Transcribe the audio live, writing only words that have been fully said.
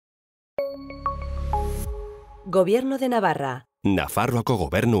Gobierno de Navarra. Nafarroako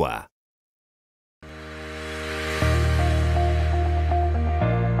gobernua.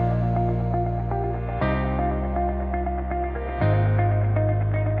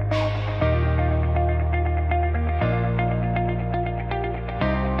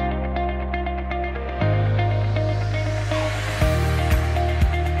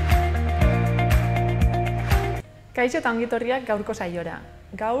 Kaixo eta ongitorriak gaurko saiora.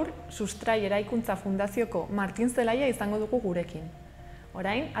 Gaur, Sustrai Eraikuntza Fundazioko Martin Zelaia izango dugu gurekin.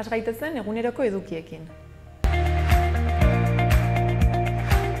 Orain, has gaitezen eguneroko edukiekin.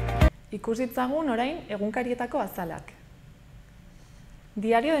 Ikus ditzagun orain egunkarietako azalak.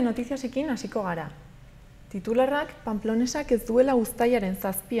 Diario de Notiziasekin hasiko gara. Titularrak Pamplonesak ez duela uztailaren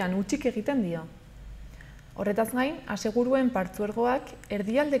 7an hutsik egiten dio. Horretaz gain, aseguruen partzuergoak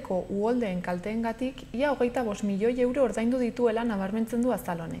erdialdeko uholdeen kalteengatik ia 25 milioi euro ordaindu dituela nabarmentzen du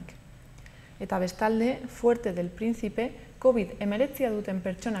azal honek. Eta bestalde, Fuerte del Príncipe COVID-19 duten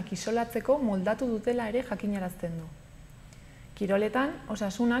pertsonak isolatzeko moldatu dutela ere jakinarazten du. Kiroletan,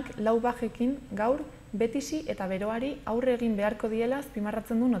 Osasunak 4 bajekin gaur Betisi eta Beroari aurre egin beharko diela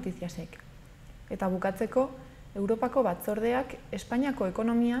azpimarratzen du Notiziasek. Eta bukatzeko, Europako batzordeak Espainiako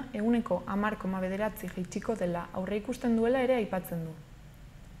ekonomia 10,9% jaitsiko dela aurre ikusten duela ere aipatzen du.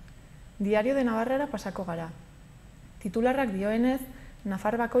 Diario de Navarrara pasako gara. Titularrak dioenez,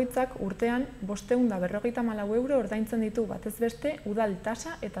 Nafar bakoitzak urtean 554 euro ordaintzen ditu batez beste udal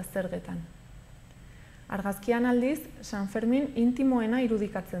tasa eta zergetan. Argazkian aldiz, San Fermin intimoena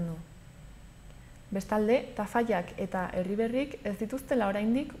irudikatzen du. Bestalde, Tafaiak eta Herriberrik ez dituztela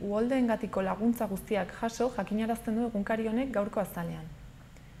oraindik uholdeengatiko laguntza guztiak jaso jakinarazten du egunkari honek gaurko azalean.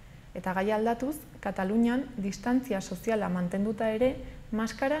 Eta gai aldatuz, Katalunian distantzia soziala mantenduta ere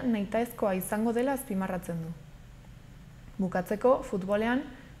maskara nahitaezkoa izango dela azpimarratzen du. Bukatzeko, futbolean,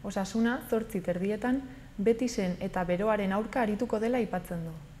 Osasuna 8:30 Betisen eta Beroaren aurka arituko dela aipatzen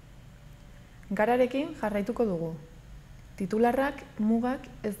du. Gararekin jarraituko dugu. Titularrak mugak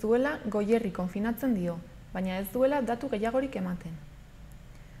ez duela goierri konfinatzen dio, baina ez duela datu gehiagorik ematen.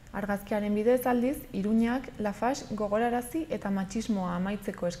 Argazkiaren bidez aldiz, Iruñak Lafax gogorarazi eta matxismoa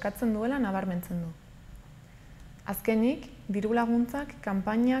amaitzeko eskatzen duela nabarmentzen du. Azkenik, diru laguntzak,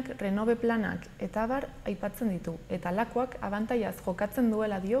 kanpainak, renove planak eta abar aipatzen ditu, eta lakoak abantaiaz jokatzen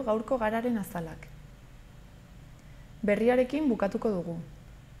duela dio gaurko gararen azalak. Berriarekin bukatuko dugu.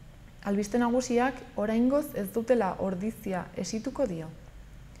 Albiste nagusiak oraingoz ez dutela ordizia esituko dio.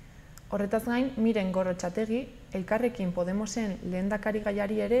 Horretaz gain, Miren Gorrotxategi, Elkarrekin Podemosen lehendakari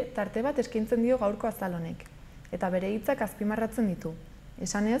gaiari ere tarte bat eskaintzen dio gaurko azal honek, eta bere hitzak azpimarratzen ditu.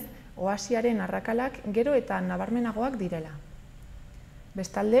 Esanez, oasiaren arrakalak gero eta nabarmenagoak direla.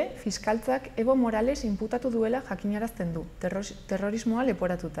 Bestalde, fiskaltzak Evo Morales inputatu duela jakinarazten du, terrorismoa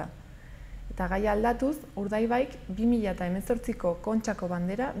leporatuta. Eta gai aldatuz, Urdaibaik 2018ko Kontxako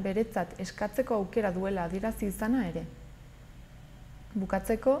bandera beretzat eskatzeko aukera duela adierazi izana ere.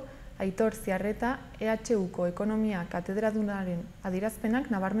 Bukatzeko, Aitor Ziarreta EHUko ekonomia katedradunaren adierazpenak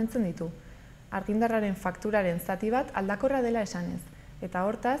nabarmentzen ditu, argindarraren fakturaren zati bat aldakorra dela esanez, eta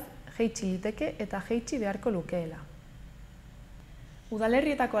hortaz, jeitsi liteke eta jeitsi beharko lukeela.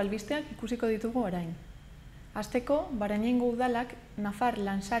 Udalerrietako albisteak ikusiko ditugu orain. Hasteko, Barañaingo udalak Nafar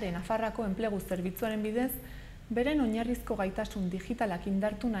Lansare Nafarrako enplegu zerbitzuaren bidez, beren oinarrizko gaitasun digitalak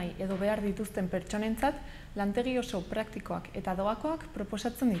indartu nahi edo behar dituzten pertsonentzat lantegi oso praktikoak eta doakoak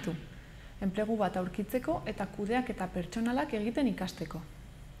proposatzen ditu, enplegu bat aurkitzeko eta kudeak eta pertsonalak egiten ikasteko.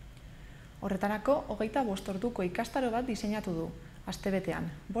 Horretarako, 25 orduko ikastaro bat diseinatu du,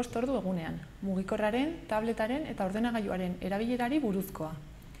 astebetean, 5 ordu egunean, mugikorraren, tabletaren eta ordenagailuaren erabilerari buruzkoa.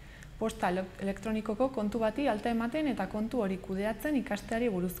 Posta elektronikoko kontu bati alta ematen eta kontu hori kudeatzen ikasteari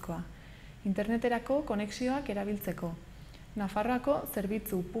buruzkoa. Interneterako konexioak erabiltzeko. Nafarroako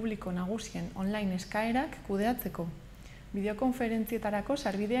zerbitzu publiko nagusien online eskaerak kudeatzeko. Bideokonferentzietarako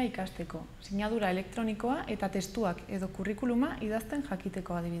sarbidea ikasteko. Sinadura elektronikoa eta testuak edo kurrikuluma idazten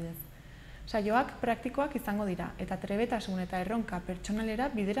jakiteko adibidez. Saioak praktikoak izango dira eta trebetasun eta erronka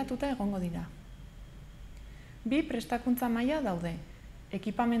pertsonalera bideratuta egongo dira. 2 prestakuntza maila daude.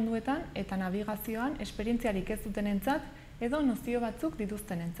 Ekipamenduetan eta navigazioan esperientziarik ez dutenentzat edo nozio batzuk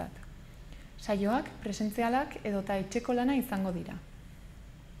dituztenentzat. Saioak presentzialak edota etxeko lana izango dira.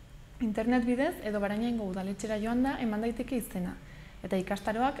 Internet bidez edo Barañaingo udaletxera joan da eman daiteke izena, eta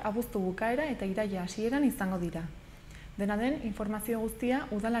ikastaroak abuztu bukaera eta iraila hasieran izango dira. Dena den, informazio guztia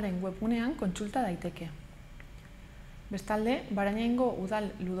udalaren webgunean kontsulta daiteke. Bestalde, Barañaingo udal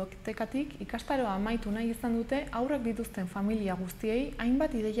ludotekatik ikastaroa amaitu nahi izan dute haurrak dituzten familia guztiei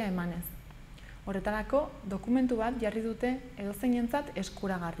hainbat ideia emanez. Horretarako, dokumentu bat jarri dute edozeinentzat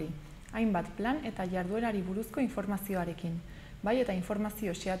eskuragarri. hainbat plan eta jarduerari buruzko informazioarekin, bai eta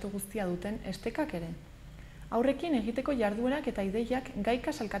informazio xehatu guztia duten estekak ere. Aurrekin egiteko jarduerak eta ideiak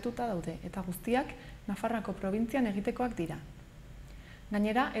gaika salkatuta daude eta guztiak Nafarroako probintzian egitekoak dira.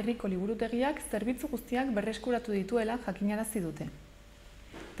 Gainera, herriko liburutegiak zerbitzu guztiak berreskuratu dituela jakinarazi dute.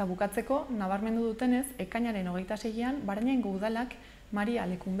 Eta bukatzeko, nabarmendu dutenez, ekainaren 26an Barainaingo udalak Maria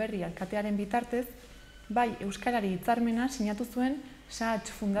Lekunberri alkatearen bitartez, bai euskarari hitzarmena sinatu zuen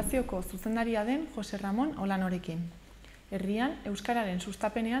Sahatz Fundazioko zuzendaria den Jose Ramon Olanorekin. Herrian euskararen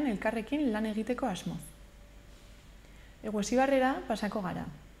sustapenean elkarrekin lan egiteko asmoz. Eguesibarrera pasako gara.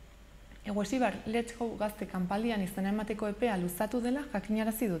 Eguesibar Let's Go gazte kanpaldian izena emateko epea luzatu dela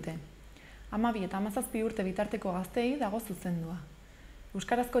jakinarazi dute. 12 eta 17 urte bitarteko gazteei dago zuzendua.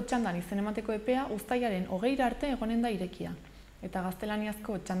 Euskarazko txandan izen emateko epea uztailaren 20 arte egonen da irekia, eta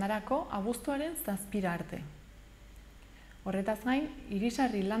gaztelaniazko txandarako abuztuaren 7 arte. Horretaz gain,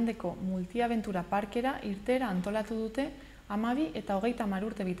 Irisarri landeko multiabentura parkera irteera antolatu dute 12 eta 30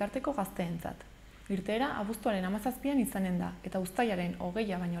 urte bitarteko gazteentzat. Irteera abuztuaren 17an izanen da, eta uztailaren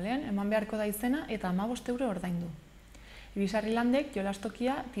 20 baino lehen eman beharko da izena eta 15 euro ordaindu. Irisarri landek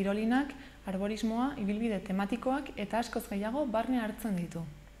jolastokia, tirolinak, arborismoa, ibilbide tematikoak eta askoz gehiago barne hartzen ditu.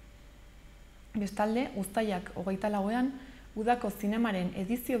 Bestalde, uztailak 24ean, udako zinemaren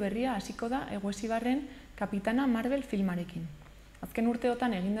edizio berria hasiko da Eguesibarren Kapitana Marvel filmarekin. Azken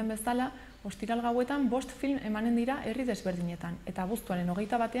urteotan egin den bezala, ostiral gauetan 5 film emanen dira herri desberdinetan, eta abuztuaren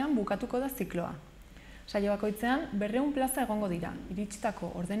 21ean bukatuko da zikloa. Saio bakoitzean 200 plaza egongo dira,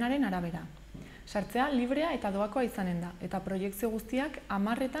 iritsitako ordenaren arabera. Sartzea librea eta doakoa izanen da, eta proiekzio guztiak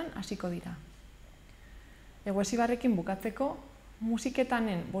 10etan hasiko dira. Eguesibarrekin bukatzeko,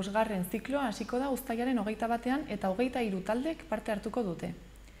 musiketanen 5. zikloa hasiko da uztailaren 21ean eta 23 taldek parte hartuko dute.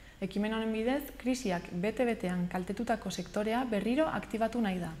 Ekimen honen bidez, krisiak bete-betean kaltetutako sektorea berriro aktibatu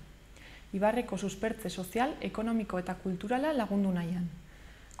nahi da. Ibarreko suspertze sozial, ekonomiko eta kulturala lagundu nahian.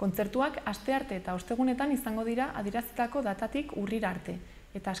 Kontzertuak astearte eta ostegunetan izango dira adierazitako datatik urrira arte,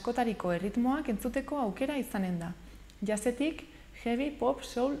 eta askotariko erritmoak entzuteko aukera izanen da. Jazzetik, heavy, pop,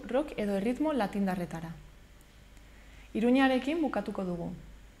 soul, rock edo erritmo latindarretara. Iruñarekin bukatuko dugu.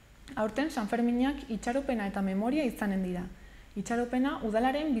 Aurten Sanferminak itxaropena eta memoria izanen dira. Itxaropena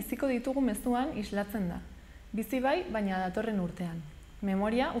udalaren biziko ditugu mezuan islatzen da. Bizi bai, baina datorren urtean.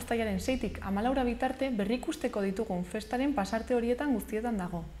 Memoria uztailaren 6tik 14 bitarte berrikusteko ditugun festaren pasarte horietan guztietan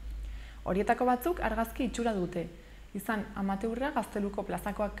dago. Horietako batzuk argazki itxura dute. Izan amateurra Gazteluko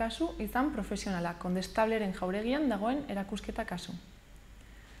plazakoak kasu, izan profesionala Kondestableren jauregian dagoen erakusketa kasu.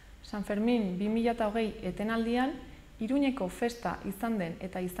 San Fermin 2020 etenaldian, Iruñeko festa izan den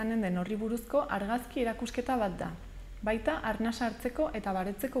eta izanen den horri buruzko argazki erakusketa bat da. Baita arnasa hartzeko eta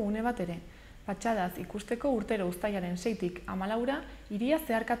baretzeko une bat ere. Patxadaz ikusteko urtero uztailaren 6tik 14ra hiria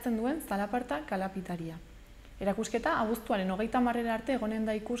zeharkatzen duen zalaparta kalapitaria. Erakusketa abuztuaren 30 arte egonen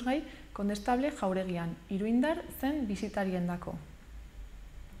da ikusgai Kondestable jauregian, iruindar zen bisitariendako.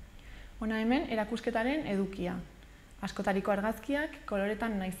 Hona hemen erakusketaren edukia. Askotariko argazkiak,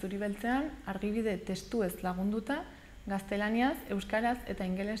 koloretan nahiz zuri beltzean, argibide testuez lagunduta, gaztelaniaz, euskaraz eta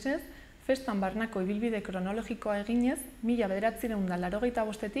ingelesez, festan barnako ibilbide kronologikoa eginez,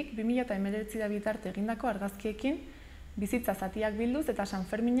 1985-tik 2019 bitarte egindako argazkiekin, bizitza zatiak bilduz eta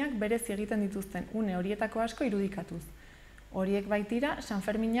Sanferminak berezi egiten dituzten une horietako asko irudikatuz. Horiek baitira,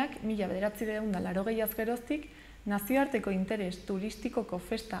 Sanferminak 1980 geroztik nazioarteko interes turistikoko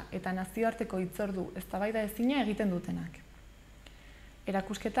festa eta nazioarteko hitzordu eztabaida ezina egiten dutenak.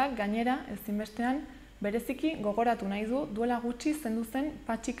 Erakusketak gainera ezinbestean bereziki gogoratu nahi du duela gutxi zendu zen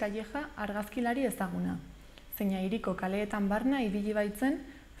Patxi Calleja argazkilari ezaguna, zeina hiriko kaleetan barna ibili baitzen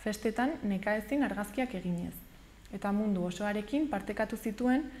festetan nekaezin argazkiak eginez, eta mundu osoarekin partekatu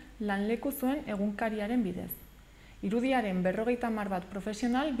zituen lanleku zuen egunkariaren bidez. Irudiaren 50 bat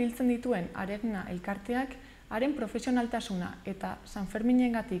profesional biltzen dituen Aregna elkarteak haren profesionaltasuna eta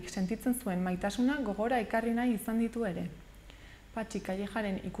Sanferminengatik sentitzen zuen maitasuna gogora ekarri nahi izan ditu ere. Patxi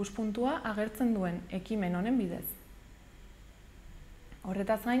Callejaren ikuspuntua agertzen duen ekimen honen bidez.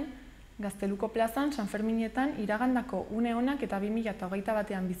 Horretaz gain, Gazteluko plazan Sanferminetan iragandako une onak eta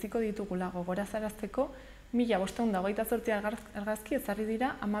 2021ean biziko ditugula gogorazarazteko 1528 argazki ezarri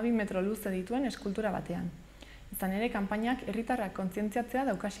dira 12 metro luze dituen eskultura batean. Izan ere, kanpainak herritarrak kontzientziatzea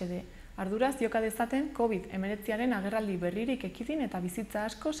daukaxede, arduraz joka dezaten COVID-19aren agerraldi berririk ekidin eta bizitza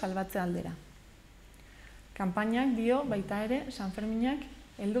asko salbatze aldera. Kanpainak dio baita ere Sanferminak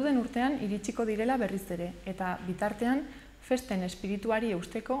heldu den urtean iritsiko direla berriz ere, eta bitartean festen espirituari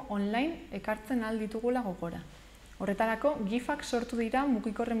eusteko online ekartzen ahal ditugula gogora. Horretarako gifak sortu dira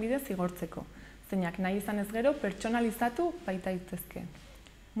mugikorren bidez igortzeko, zeinak nahi izanez gero pertsonalizatu baita daitezke.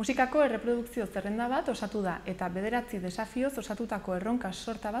 Musikako erreprodukzio zerrenda bat osatu da eta 9 desafioz osatutako erronka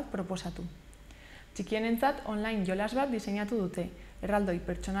sorta bat proposatu. Txikienentzat online jolas bat diseinatu dute, erraldoi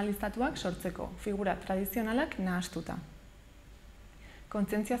pertsonalizatuak sortzeko, figura tradizionalak nahastuta.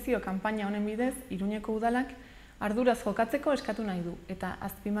 Kontzientziazio kanpaina honen bidez, Iruñeko udalak arduraz jokatzeko eskatu nahi du eta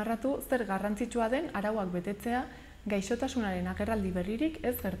azpimarratu zer garrantzitsua den arauak betetzea gaixotasunaren agerraldi berririk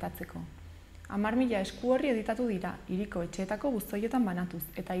ez gertatzeko. 10.000 esku-orri editatu dira, hiriko etxeetako buztoietan banatuz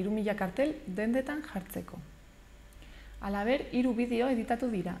eta 3.000 kartel dendetan jartzeko. Halaber, 3 bideo editatu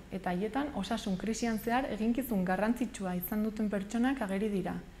dira eta haietan osasun krisian zehar eginkizun garrantzitsua izan duten pertsonak ageri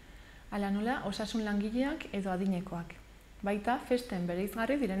dira. Hala nola, osasun langileak edo adinekoak. Baita festen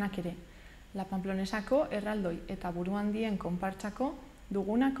bereizgarri direnak ere. La Pamplonesako erraldoi eta buruhandien konpartsako,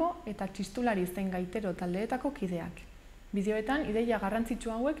 dugunako eta txistulari zein gaitero taldeetako kideak. Bideoetan ideia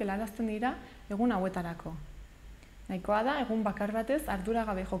garrantzitsu hauek helarazten dira egun hauetarako. Nahikoa da egun bakar batez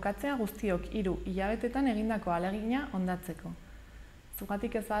arduragabe jokatzea guztiok 3 hilabetetan egindako ahalegina hondatzeko.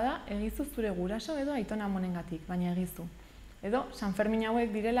 Zugatik ez bada, egizu zure guraso edo aitona amonengatik, baina egizu. Edo San Fermin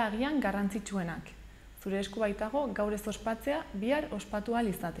hauek direla agian garrantzitsuenak. Zure esku baitago gaur ez ospatzea bihar ospatu ahal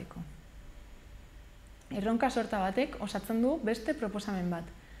izateko. Erronka sorta batek osatzen du beste proposamen bat.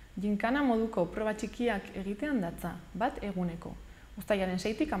 Ginkana moduko proba txikiak egitean datza, bat eguneko. Uztailaren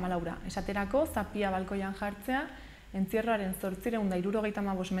 6tik 14, esaterako zapia balkoian jartzea, entzierroaren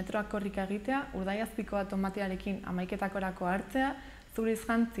 875 metroak korrika egitea, urdaiazpikoa tomatearekin 11-korako hartzea, zuriz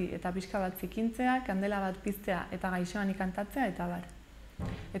jantzi eta pixka bat zikintzea, kandela bat piztea eta gaixoan ikantatzea eta bar.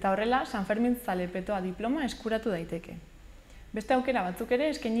 Eta horrela, San Fermin zale petoa diploma eskuratu daiteke. Beste aukera batzuk ere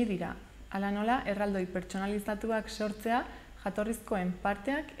eskaini dira. Hala nola, erraldoi pertsonalizatuak sortzea, jatorrizkoen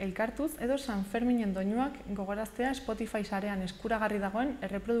parteak elkartuz edo San Ferminen doinuak gogoraztea Spotify sarean eskuragarri dagoen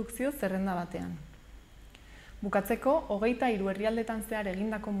erreprodukzio zerrenda batean. Bukatzeko, 23 herrialdetan zehar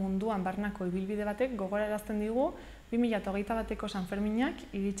egindako munduan barnako ibilbide batek gogorarazten digu 2021ko San Ferminak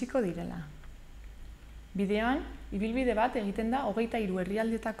iritsiko direla. Bideoan, ibilbide bat egiten da 23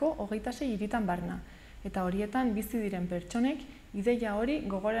 herrialdetako 26 hiritan barna, eta horietan bizi diren pertsonek ideia hori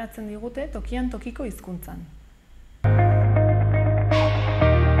gogoratzen digute tokian tokiko hizkuntzan.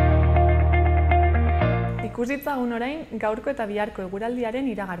 Ikus ditzagun orain gaurko eta biharko eguraldiaren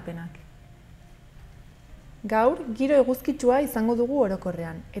iragarpenak. Gaur, giro eguzkitsua izango dugu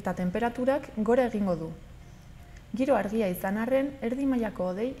orokorrean, eta tenperaturak gora egingo du. Giro argia izan arren, erdi mailako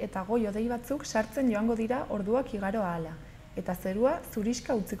hodei eta goi hodei batzuk sartzen joango dira orduak igaro ahala, eta zerua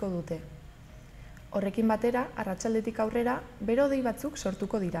zuriska utziko dute. Horrekin batera, arratsaldetik aurrera, bero hodei batzuk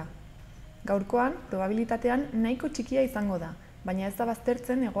sortuko dira. Gaurkoan, probabilitatean nahiko txikia izango da, baina ez da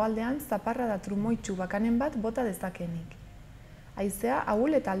baztertzen hegoaldean zaparrada trumoitsu bakanen bat bota dezakenik. Haizea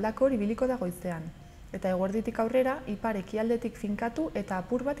ahul eta aldakor ibiliko da goizean, eta eguerditik aurrera ipar ekialdetik finkatu eta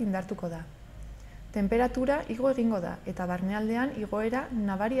apur bat indartuko da. Temperatura igo egingo da eta barnealdean igoera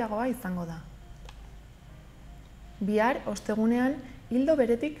nabariagoa izango da. Bihar, ostegunean, ildo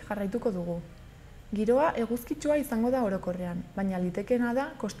beretik jarraituko dugu. Giroa eguzkitsua izango da orokorrean, baina litekeena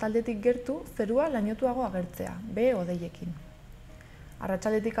da kostaldetik gertu zerua lainotuago agertzea, behe hodeiekin.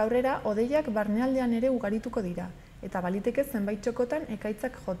 Arratsaldetik aurrera, hodeiak barnealdean ere ugarituko dira, eta baliteke zenbait txokotan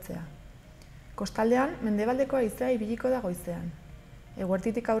ekaitzak jotzea. Kostaldean, mendebaldeko haizea ibiliko da goizean.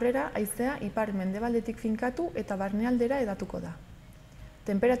 Eguerditik aurrera, haizea ipar mendebaldetik finkatu eta barnealdera edatuko da.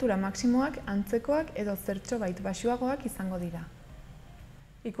 Temperatura maksimoak antzekoak edo zertxobait baxuagoak izango dira.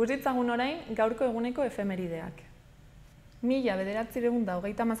 Ikus ditzagun orain gaurko eguneko efemerideak.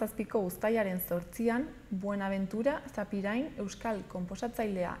 1927ko uztailaren 8an, Buenaventura Zapirain euskal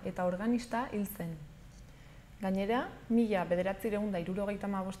konposatzailea eta organista hil zen. Gainera,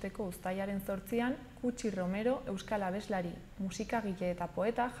 1975ko uztailaren 8an, Kutxi Romero euskal abeslari, musikagile eta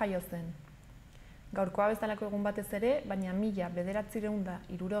poeta jaio zen. Gaurkoa bezalako egun batez ere, baina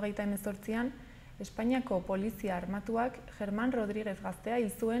 1978an, Espainiako polizia armatuak Germán Rodríguez gaztea hil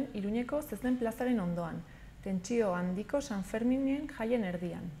zuen Iruñeko zezen plazaren ondoan, tentsio handiko San Ferminen jaien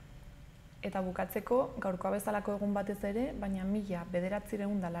erdian. Eta bukatzeko, gaurkoa bezalako egun batez ere, baina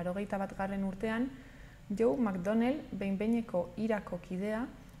 1981 urtean, Joe McDonnell, behin-behineko Irako kidea,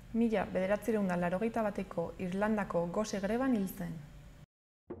 1981ko Irlandako gose greban hil zen.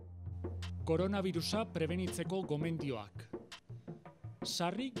 Koronavirusa prebenitzeko gomendioak.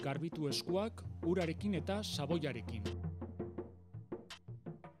 Sarri garbitu eskuak urarekin eta saboiarekin.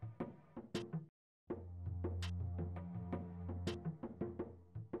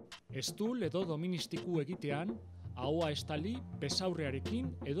 Estul edo doministiku egitean, ahoa estali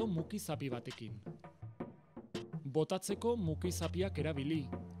besaurrearekin edo mukizapi batekin. Botatzeko mukizapiak erabili,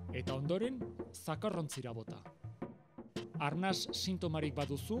 eta ondoren zakarrontzira bota. Arnaz sintomarik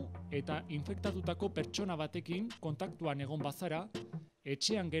baduzu eta infektatutako pertsona batekin kontaktuan egon bazara,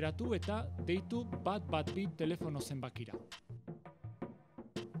 etxean geratu eta deitu 112 telefono zenbakira.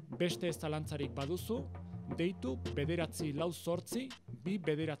 Beste ez zalantzarik baduzu, deitu 948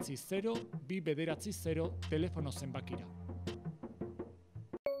 290 290 telefono zenbakira.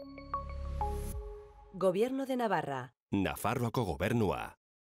 Gobierno de Navarra. Nafarroako Gobernua.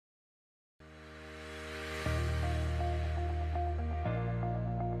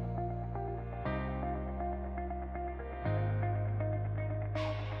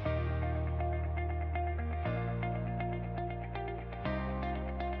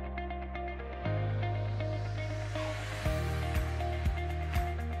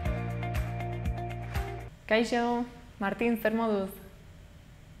 Kaixo, Martin, zer moduz?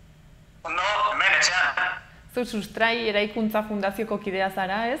 Ondo, hemen etxean. Zu Sustrai Eraikuntza Fundazioko kidea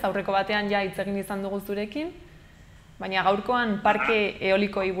zara, ez? Aurreko batean ja hitz egin izan dugu zurekin, baina gaurkoan parke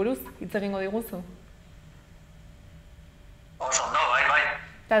eolikoi buruz hitz egingo diguzu. Oso ondo, bai.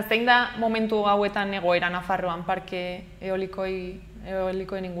 Eta zein da momentu hauetan egoera Nafarroan parke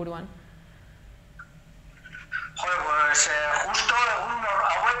eolikoen inguruan? Pues justo egun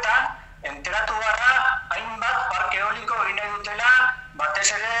hauetan enteratu gara hainbat parke eoliko egin nahi dutela batez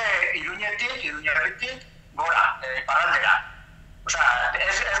ere Iruñerritik gora, iparraldera. Osea,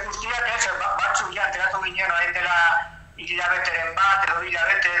 ez guztiak ez, batzuk ja enteratu ginen orain dela hilabeteren bat edo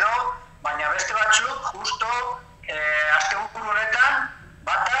hilabete edo, baina beste batzuk justo asteburu honetan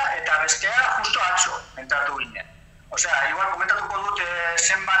bata eta bestea justo atzo enteratu ginen. Osea, igual komentatuko dut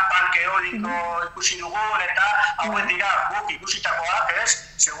zenbat parke eoliko ikusi dugun eta hauen dira guk ikusitakoak, ez?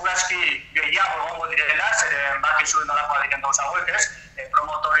 Segurazki gehiago egongo direla, zeren bakizuen nolakoa diren gauza hauek, ez?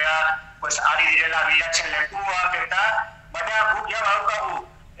 Promotoreak ari direla bilatzen lekuak eta, baina guk ja badaukagu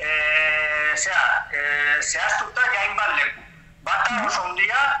zehaztuta ja hainbat leku. Bata oso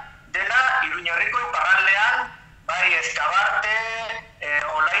handia dela Iruñerriko iparraldean, bai Eskabarte,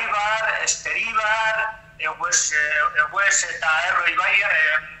 Olaibar, Esteribar, Eguez eta Erro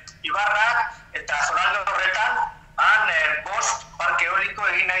Ibarra eta zonalde horretan han 5 parke eoliko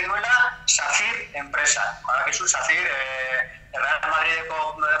egin nahi duela Zafir enpresa. Badakizu Zafir Real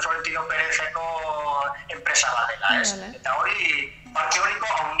Madrideko Florentino Perezeko enpresa bat dela, ez? Eta hori parke eoliko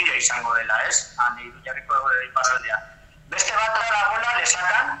handia izango dela, ez? Han Iruñerriko iparraldean. Beste bat dagoela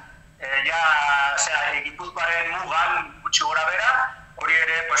Lesakan, Gipuzkoaren mugan gutxi gora bera, hori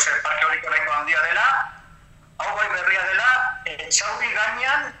ere parke eoliko nahiko handia dela. Hau bai berria dela, Txauri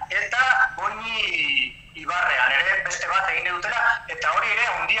gainean eta Boni Ibarrean ere beste bat egin dutela, eta hori ere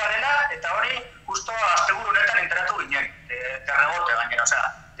handia dela, eta hori justo asteburu honetan enteratu ginen, de rebote gainera,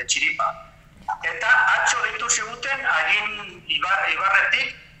 de txiripa. Eta atzo deitu ziguten hagin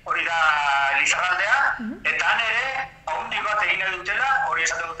Ibarretik, hori da Lizarraldea, eta han ere handi bat egin dutela, hori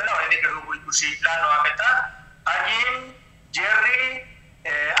esaten dutela, oraindik ez dugu ikusi planoak eta hagin, Jerry,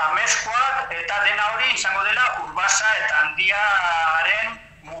 Amezkoak eta dena hori izango dela Urbasa eta Handiaren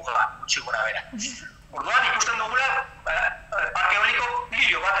muga, gutxi gora bera. Orduan ikusten dugula parke eoliko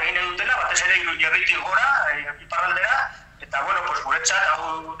pilo bat egin dutela, batez ere Iruñerritik gora, iparraldera, eta guretzat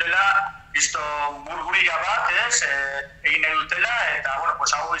hau dela burburia bat, egin dutela, eta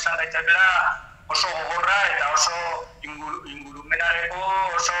hau izan daitekeela oso gogorra eta oso ingurumenareko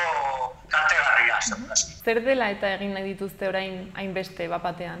oso kaltegarria, segurazki. Zer dela eta egin nahi dituzte orain hainbeste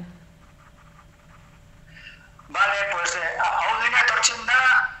bapatean? Bale, hau dena etortzen da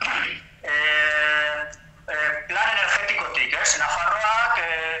plan energetikotik, ez? Nafarroak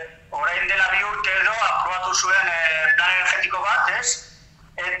orain dela 2 urte edo aprobatu zuen plan energetiko bat, ez?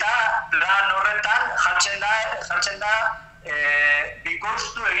 Eta plan horretan jartzen da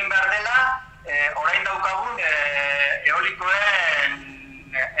bikoiztu egin behar dela orain daukagun eolikoen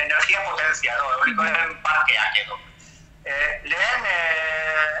energia potentzia edo, eolikoen parkeak edo. Lehen,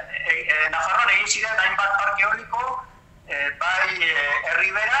 Nafarroan egin ziren hainbat parke eoliko, bai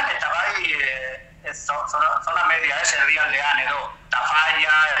herriberan eta bai zona media, herrialdean edo,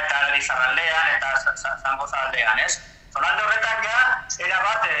 Tafalla eta Lizarraldean eta Zangozaldean, ez? Zonalde horretan ja,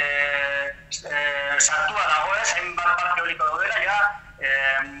 erabat sartua dago, hainbat parke eoliko daudela,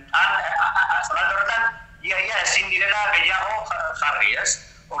 zonalde horretan ia ezin direla gehiago jarri, ez?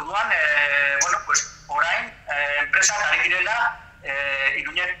 Orduan, orain, enpresak ari direla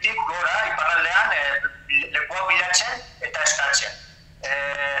Iruñetik gora, iparraldean, lekuak bilatzen eta eskatzen.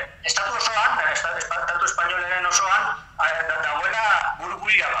 Estatu osoan, Estatu espainolen osoan, dagoela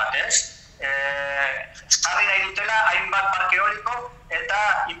burburia bat, ez? Jarri nahi dutela hainbat parke eoliko eta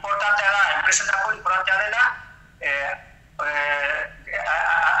importantea da, enpresetako importantea dela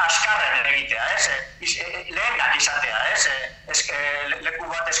azkarren egitea, lehenak izatea, leku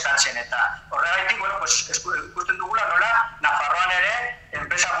bat eskatzen eta horregaitik, ikusten dugula nola Nafarroan ere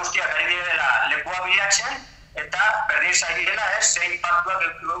enpresa guztiak ari direla lekua bilatzen eta berdin zaigirela, zein impactuak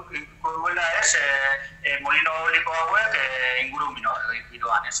eduko duela molino eoliko hauek inguruan,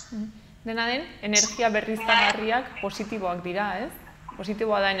 Dena den, energia berriztagarriak positiboak dira, ez?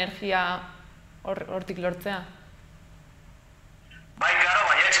 Positiboa da energia hortik lortzea. Bai, klaro,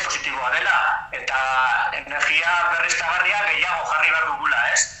 baietz positiboa dela, eta energia berriztagarria gehiago jarri behar dugula,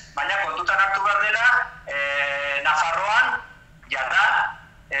 ez? Baina kontutan hartu behar dela, Nafarroan, jada,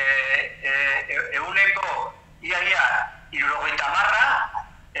 eguneko iaia 70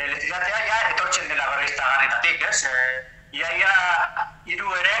 elektrizitatea ja etortzen dela berriztagarrietatik, ez? Iaia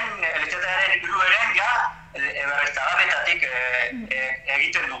elektrizitatearen 3 ja berriztagarrietatik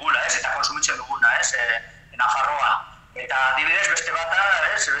egiten dugula, ez? Eta konsumitzen duguna, ez? Nafarroan. Eta adibidez, beste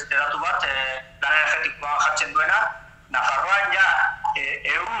datu bat, plan energetikoan jartzen duena, Nafarroan ja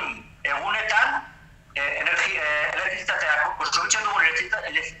egunetan elektrizitatea konsumitzen dugun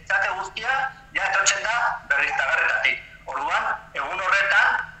elektrizitate guztia ja etortzen da berriztagarrietatik. Orduan, egun horretan,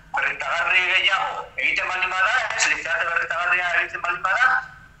 berriztagarri gehiago egiten baldin bada, elektrizitate berriztagarria egiten baldin bada,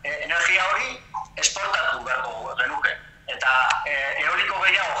 energia hori esportatu beharko genuke. Eta eoliko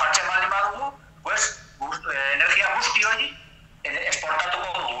gehiago jartzen baldin badugu, energia guzti hori esportatuko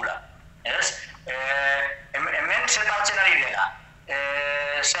dugula. Hemen zer hartzen ari dela.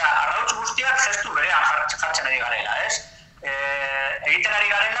 Arrautz guztiak zestu berean jartzen ari garela. Egiten ari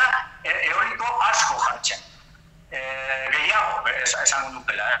garela eoliko asko jartzen. Gehiago esango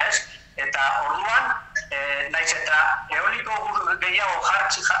dukela. Eta orduan, naiz eta eoliko gehiago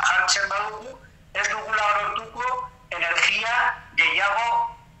jartzen badugu, ez dugula lortuko energia gehiago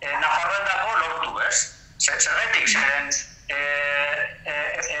Nafarroendako lortu, ez? Zergatik, zeren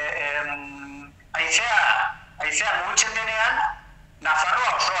haizea mugitzen denean,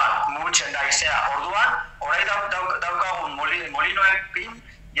 Nafarroa osoan mugitzen da haizea. Orduan, orain daukagun molinoekin,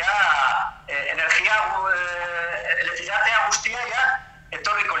 ja elektrizitatea guztia ja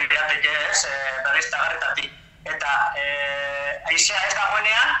etorriko lirateke, ez? Berriztagarrietatik. Eta haizea ez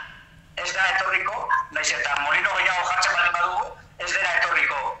dagoenean, ez da etorriko, naiz eta molino gehiago jartzen baldin badugu, ez dela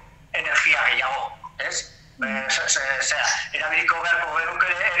etorriko energia gehiago, ez? Erabiliko beharko genuke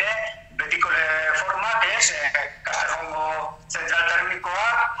ere, betiko formak, ez? Castejongo zentral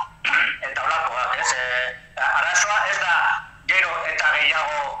termikoak eta olakoak, ez? Arazoa ez da gero eta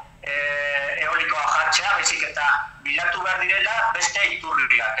gehiago eolikoa jartzea, baizik eta bilatu behar direla beste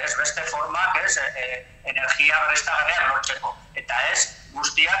iturriak, ez? Beste formak, ez? Energia berriztagarriak lortzeko. Eta ez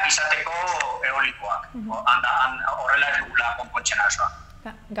guztiak izateko eolikoak. Horrela ez dugula konpontzen arazoa.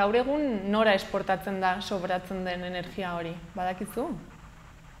 Gaur egun nora esportatzen da sobratzen den energia hori? Badakizu?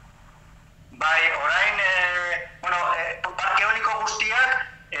 Bai, orain, parke eoliko guztiak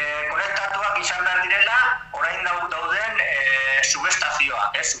konektatuak izan behar direla, orain dauden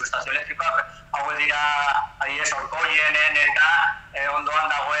subestazioak, subestazio elektrikoak, hau dira, adibidez, Orkoienen eta ondoan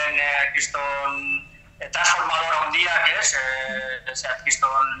dagoen kriston transformadora handiak,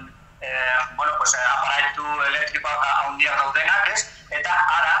 kriston aparaitu elektrikoak handiak daudenak, eta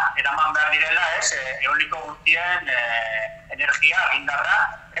ara, eraman behar direla, eoliko guztien energia indarra,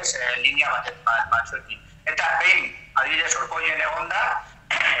 linea batzuekin. Eta behin, adibidez, Orkoien egon da,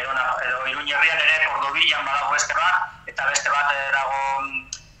 edo Iruñerrian ere Kordobilan badago beste bat, eta beste bat dago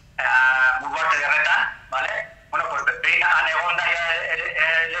Udaurriaroan, behin han egon da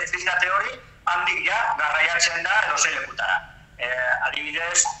elektrizitate hori, handik ja garraiatzen da edozein lekutara.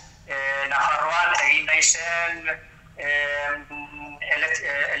 Adibidez, Nafarroan egin nahi zen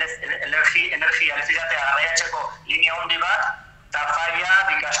elektrizitatea garraiatzeko linea handi bat, Tafalla,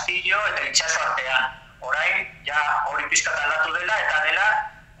 Di Castillo eta itxaso artean. Orain, ja hori pizkat aldatu dela eta dela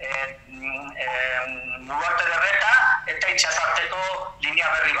Udaurriaroa eta itxaso arteko linea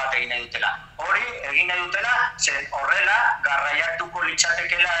berri bat egin nahi dutela. Hori egin nahi dutela, horrela garraiatuko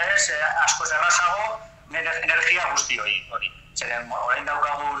litzatekela askoz errazago energia guzti hori. Zeren, orain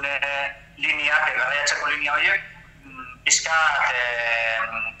daukagun lineak, garraiatzeko linea horiek, pizkat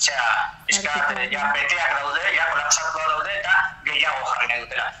beteak daude, kolapsatuak daude eta gehiago jarri nahi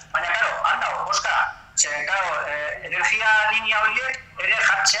dutela. Baina, karo, handago, boska, energia linea horiek ere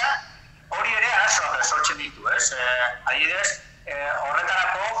jartzea, hori ere arazoak sortzen ditu, ez? Adibidez,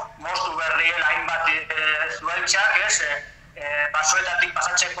 horretarako moztu berriela hainbat zuhaitxak, basoetatik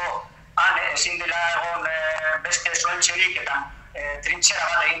pasatzeko han ezin dela egon beste zuhaitxerik eta trintxera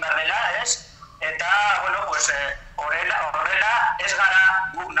bat egin behar dela, ez? Eta, horrela ez gara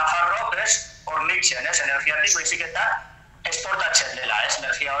guk Nafarrok hornitzen, energiatik, baizik eta esportatzen dela,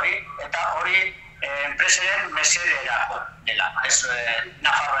 energia hori, eta hori enpresaren mesederako dela, ez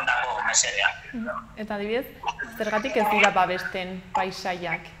Nafarroendako mesedea. Eta adibidez, zergatik ez dira babesten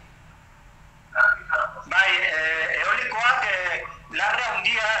paisaiak? Bai, eolikoak larre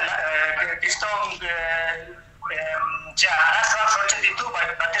handia, kriston arazoak sortzen ditu,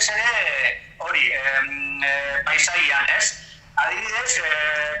 batez ere hori, paisaian, ez? Adibidez,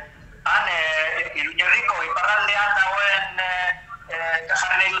 han Iruñerriko iparraldean dagoen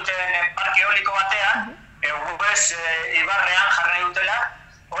jarri nahi duten parke eoliko batean, Gubez ibarrean jarri nahi dutela,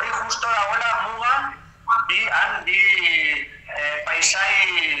 hori justo dagoela mugan, bi paisai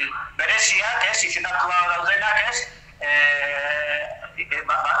bereziak, izendatua daudenak,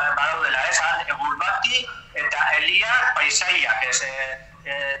 badaudela, Gulbati eta Elia paisaiak,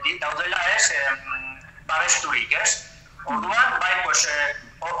 daudela, babesturik, Orduan, bai,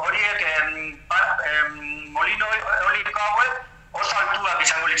 horiek molino eoliko hauek oso altuak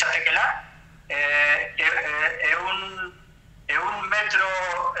izango litzatekela, 100 metro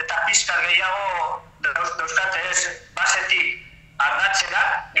eta pizkar gehiago dauzkate basetik ardatzera,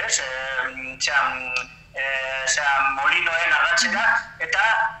 molinoen ardatzera, eta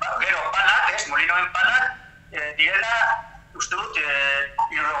gero panak, molinoen panak, direla, uste dut,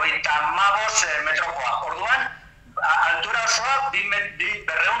 95 metrokoak. Orduan, altura osoa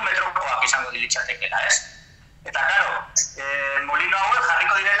 200 metrokoak izango dilitzatekela, Eta, karo, molino hauek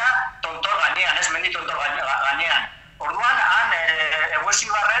jarriko direla tontor gainean, mendi tontor gainean. Orduan, han,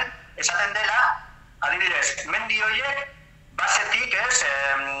 Eguesibarren, esaten dela, adibidez, mendi horiek, basetik,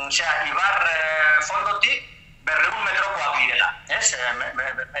 ibar fondotik, 200 metrokoak direla,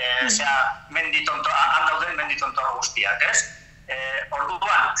 mendi tontor, han dauden mendi tontor guztiak,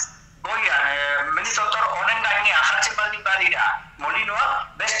 Orduan, goian, mendi tontor honen gainean jartzen baldin badira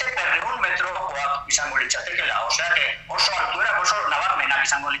molinoak, beste 200 metrokoak izango litzatekela, oso altuerak, oso nabarmenak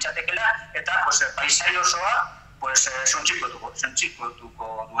izango litzatekela, eta paisai osoa suntsikotuko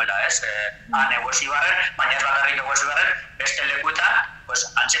duela, han Eguesibarren, baina ez bakarrik Eguesibarren, beste lekuetan,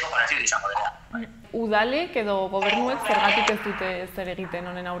 antzeko parezidu izango dela. Udalek edo gobernuek zergatik ez dute zer egiten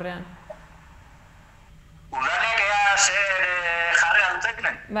honen aurrean? Udalek ea zer jarrera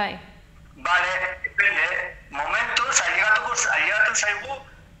dutenen? Bai. Bale, depende, momentuz, ailegatu zaigu,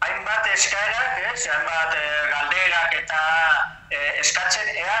 hainbat eskaerak, hainbat galderak eta eskatzen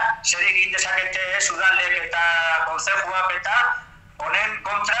ea, zer egin dezakete udalek eta kontzejuak eta honen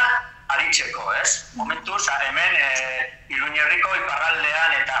kontra aritzeko, Momentuz, hemen Iruñerriko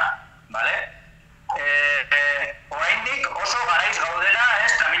iparraldean eta, bale? Oraindik oso garaiz gaudela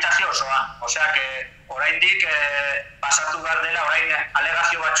tramitazio osoan. Osea, oraindik pasatu behar dela, orain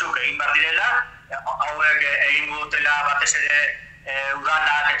alegazio batzuk egin behar direla, hauek egin dutela batez ere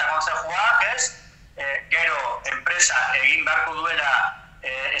udalak eta kontzejuak, gero enpresa egin beharko duela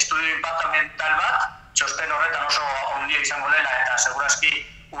estudio impacto ambiental bat, txosten horretan oso handia izango dela eta segurazki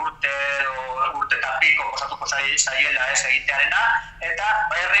urte eta piko posatuko zaiela egitearena, eta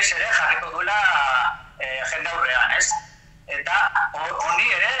berriz ere jarriko duela jende aurrean, Eta honi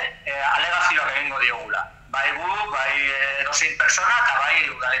ere alegazioak egingo diogula. Bai gu, bai edozein persona eta bai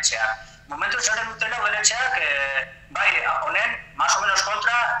udaletxea. Momentu esaten dutela udaletxeak bai honen más o menos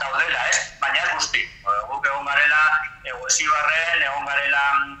kontra daudela, baina ez guzti. Guk egon garela Eguesibarren, egon garela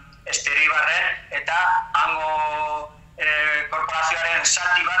Esteribarren, eta hango korporazioaren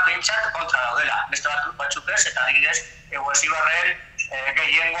zati bat behintzat kontra daudela. Beste batzuk ez, eta adibidez Eguesibarren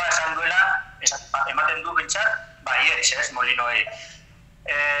gehiengoa esan duela, ematen du behintzat, baietz, molinoei.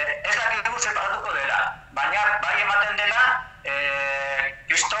 Ez dakigu separatuko dela, baina bai ematen dela,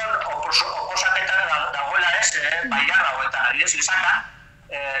 kriston oposaketan dagoela baiar dagoetan. Adibidez,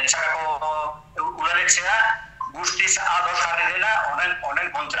 Lesakako udaletxea guztiz ados jarri dela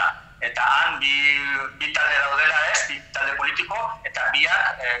honen kontra. Eta han bi talde daudela, bi talde politiko, eta biak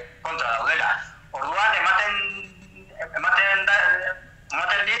kontra daudela. Orduan, ematen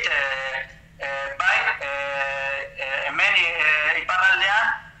dit, bai, hemen iparraldean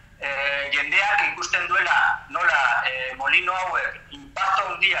jendeak ikusten duela nola molino hauek impacto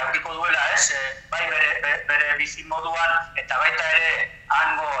handia aurkiko duela, bai bere bizimoduan eta baita ere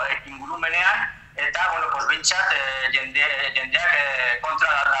hango ingurumenean, eta, bintzat jendeak kontra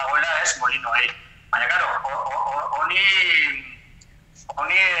dagoela molinoei. Baina, karo, honi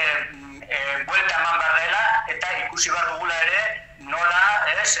buelta eman behar dela eta ikusi behar dugula ere nola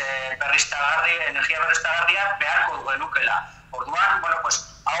energia berriztagarria beharko genukela. Orduan,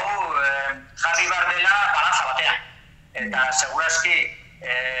 hau jarri behar dela balanza batean. Eta segurazki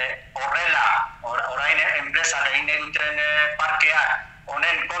horrela, orain enpresak egin duten parkeak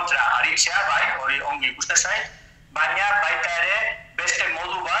honen kontra aritzea, bai, hori ongi ikuste zait, baina baita ere beste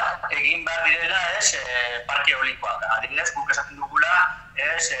modu bat egin behar direla parke eolikoak. Adibidez, guk esaten dugula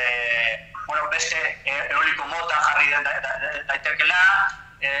beste eoliko mota jarri daitekela,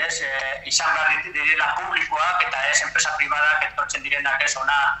 izan behar direla publikoak eta enpresa privadak etortzen direnak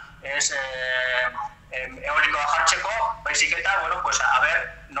ona eolikoa jartzeko, baizik eta,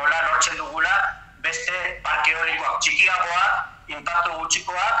 nola lortzen dugula beste parke eolikoak txikiagoak, inpaktu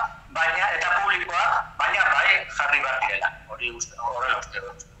gutxikoak, eta publikoak, baina bai jarri behar direla. Horrela uste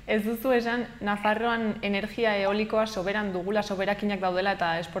dut. Ez duzu esan, Nafarroan energia eolikoa soberan dugula, soberakinak daudela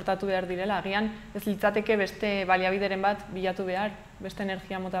eta esportatu behar direla, agian ez litzateke beste baliabideren bat bilatu behar, beste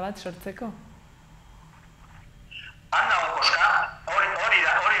energia mota bat sortzeko? Han dago koska, hori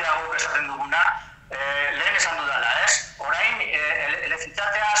dago esaten duguna, lehen esan dudala, ez? Orain,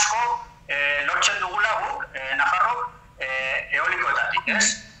 elektrizitatea asko lortzen dugula guk, Nafarrok, eolikoetatik, ez?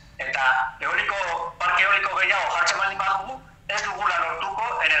 Eta parke eoliko gehiago jartzen baldin badugu, ez dugula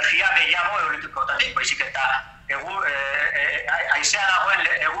lortuko energia gehiago eolikoetatik, baizik eta haizea dagoen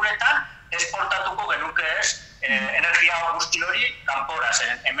egunetan esportatuko genuke energia guzti hori kanpora,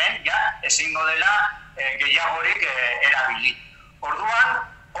 hemen ezingo dela gehiagorik erabili. Orduan,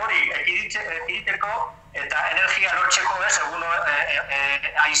 hori ekiditeko eta energia lortzeko egun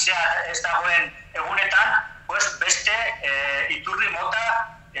haizea ez dagoen egunetan, beste iturri mota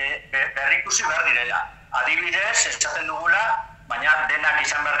berrikusi behar direla. Adibidez, esaten dugula, baina denak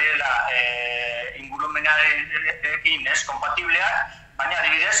izan behar direla ingurumenarekin kompatibleak, baina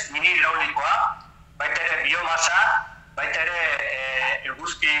adibidez, mini hidraulikoa, baita ere biomasa, baita ere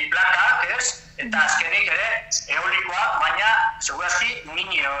eguzki plakak, eta azkenik ere eolikoa, baina segurazki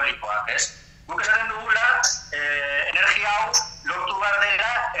mini eolikoak. Guk esaten dugula, energia hau lortu behar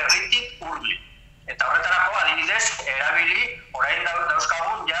dela herritik hurbil. Eta horretarako adibidez, erabili, orain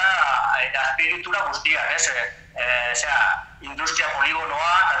dauzkagun azpiegitura guztiak, industria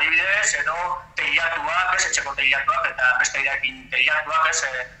poligonoak adibidez, edo teilatuak, etxeko teilatuak eta beste irakin teilatuak,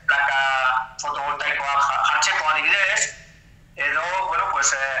 plaka fotovoltaikoak jartzeko adibidez, edo,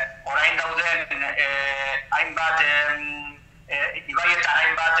 orain dauden hainbat ibaietan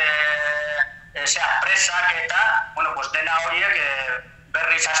hainbat presak eta, dena horiek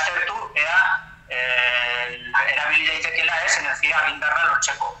berriz aztertu, erabili daitekeela energia agindarra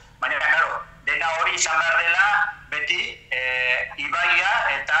lortzeko. Baina, dena hori izan behar dela beti ibaia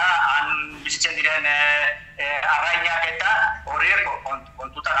eta han bizitzen diren arrainak eta horiek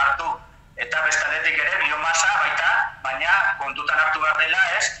kontutan hartu. Eta bestaldetik ere biomasa baita, baina kontutan hartu behar dela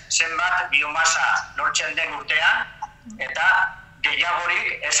zenbat biomasa lortzen den urtean eta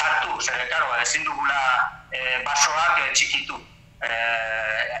gehiagorik ez hartu. Ezin dugula basoak txikitu.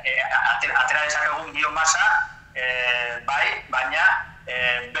 Atera dezakegun biomasa, baina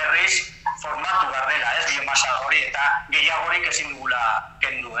berriz formatu behar dela, biomasa hori eta gehiagorik ezin dugula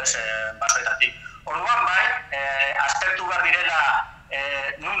kendu basoetatik. Orduan aztertu behar direla,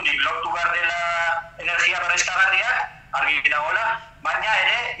 nondik lortu behar dela energia berriztagarriak, argi dagoela, baina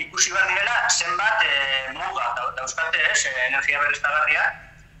ere ikusi behar direla zenbat muga dauzkate energia berriztagarriak,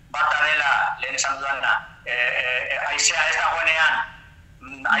 bata dela, lehen esan dudana, haizea ez dagoenean,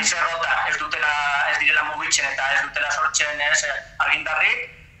 haize errotak ez direla mugitzen eta ez dutela sortzen argindarrik,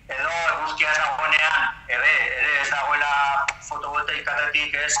 edo eguzkia ez dagoenean, ere ez dagoela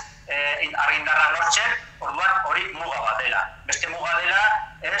fotovoltaikaretik argindarra lortzen, orduan hori muga bat dela. Beste muga dela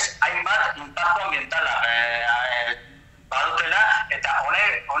hainbat inpaktu ambientala badutela eta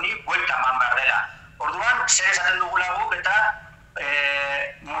honi buelta eman behar dela. Orduan, zer esaten dugula guk eta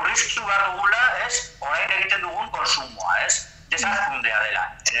murriztu behar dugula, orain egiten dugun konsumoa, desazkundea dela.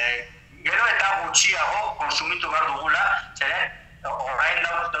 Gero eta gutxiago konsumitu behar dugula, orain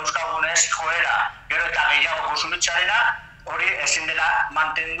dauzkagun joera, gero eta gehiago konsumitxarena, hori ezin dela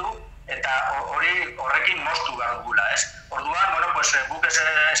mantendu eta horrekin moztu behar dugula. Orduan, guk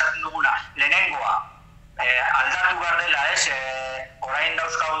esaten duguna, lehenengoa, aldatu behar dela, orain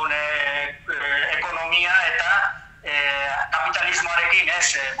dauzkagun ekonomia eta kapitalismoarekin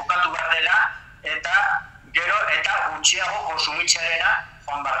bukatu behar dela eta gero eta gutxiago konsumitxarena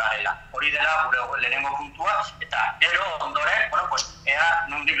joan behar garela. Hori dela gure lehenengo puntua eta gero ondoren, ea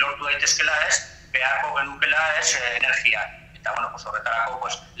nondik lortu daitezkela beharko genukela energia. Eta horretarako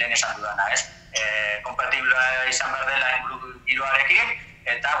lehen esan dudana, kompatiblea izan behar dela ingurugiroarekin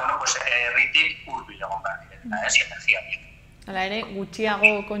eta herritik hurbil egon behar direla, energiatik. Hala ere,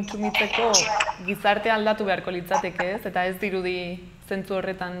 gutxiago kontsumitzeko gizartea aldatu beharko litzateke, eta ez dirudi zentzu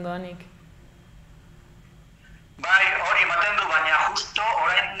horretan doanik. Bai, hori ematen du, baina justo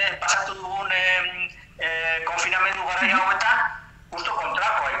orain pasatu dugun konfinamendu garaia hauetan, justo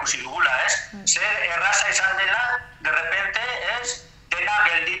kontrakoa ikusi ikusi dugula, ez? Zer erraza izan dela, de repente, ez, dena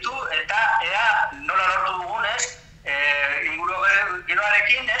gelditu eta ea nola lortu dugun, ez,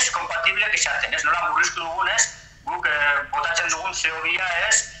 ingurugiroarekin, ez, kompatiblek izaten, ez, nola murriztu dugun, ez, guk botatzen dugun CO2,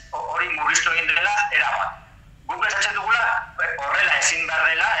 ez, hori murriztu egin dela erabat. Guk esatzen dugula, horrela ezin behar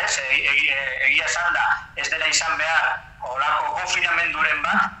dela, ez, egia esan da, ez dela izan behar horako konfinamenduren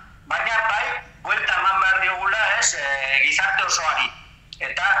bat, baina bai, buelta eman behar diogula, ez, gizarte osoari.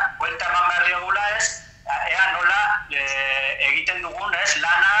 Eta buelta eman behar diogula, ez, ea nola egiten dugun, ez,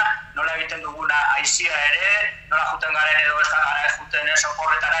 lana, nola egiten duguna aizia ere, nola juten garen edo ez gara ez juten ez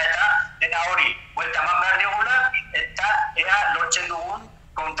oporretara, eta dena hori, buelta eman behar diogula, eta ea lortzen dugun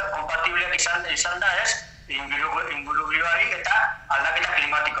kompatibleak izan da, ez, ingurugiroari eta aldaketa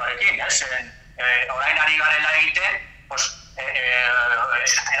klimatikoarekin, ez? Orain ari garela egiten,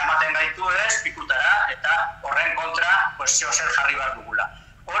 eramaten gaitu, ez, pikutara, eta horren kontra, zeo zer jarri behar dugula.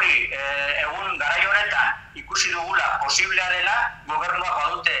 Hori, egun garai honetan ikusi dugula posiblea dela, gobernuak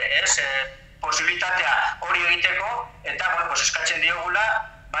badute, ez, posibilitatea hori egiteko, eta, eskatzen diogula,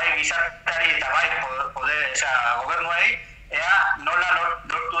 bai gizarteari eta bai gobernuei, ea nola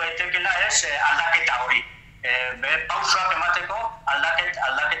lortu daitekela, ez, aldaketa hori. Pausoak emateko,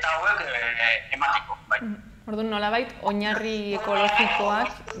 aldaketa hauek emateko. Orduan, nolabait, oinarri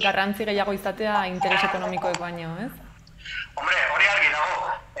ekologikoak garrantzi gehiago izatea interes ekonomikoek baino, ez? Hombre, hori argi dago.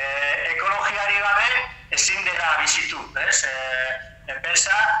 Ekologiari gabe ezin dela bizitu, ez?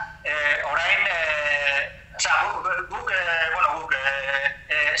 Pensa, orain, guk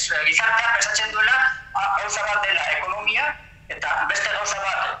gizarteak pensatzen duela gauza bat dela ekonomia eta beste gauza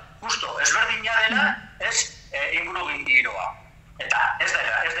bat justo ezberdina dela ez ingurugiroa. Eta ez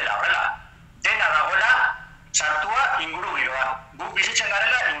dela horrela. Dena dagoela sartua ingurugiroan. Guk bizitzen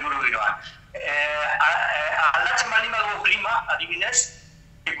garela ingurugiroan. Aldatzen baldin badugu klima, adibidez,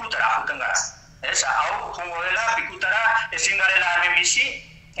 pikutara juten gara. Hau jongo dela, pikutara ezin garela hemen bizi,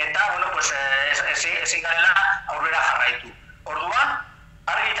 eta ezin garela aurrera jarraitu. Orduan,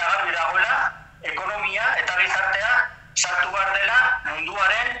 argi eta garbi dagoela, ekonomia eta gizartea sartu behar dela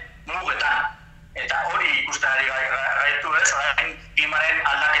munduaren mugetan. Eta hori ikusten ari gaitu, orain klimaren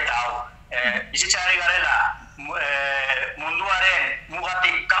aldaketa hau. Bizitzen ari garela munduaren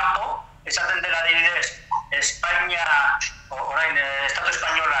mugatik kanpo, esaten dela adibidez, Espainia, orain Estatu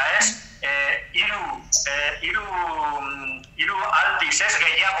Espainola hiru aldiz ez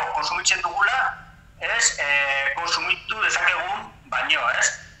gehiago konsumitzen dugula, konsumitu dezakegun baino,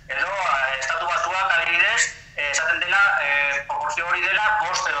 edo Estatu Batuak adibidez, esaten dela, proporzio hori dela,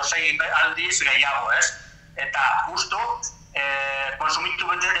 5 edo 6 aldiz gehiago, eta justu konsumitu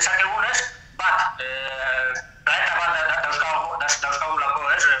dezakegun, bat, planeta bat dauzkagulako,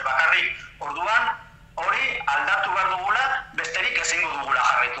 bakarrik. Orduan, hori aldatu behar dugula, besterik ezingo dugula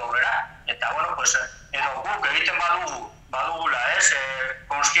jarraitu aurrera. Eta, edo guk egiten badugula,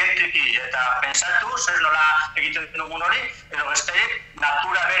 konskientiki eta pensatu, zer nola egiten dugun hori, edo besterik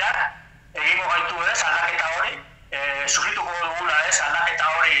natura berak egingo gaitu, aldaketa hori, sufrituko dugula, aldaketa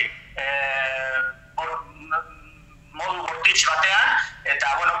hori modu bortitz batean, eta,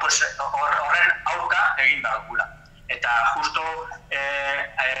 horren aurka egin behar dugula. Eta justo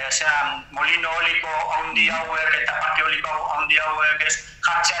molino eoliko handi hauek eta parke eoliko handi hauek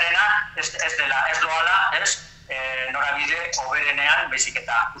jartzearena ez doala, norabide hoberenean, baizik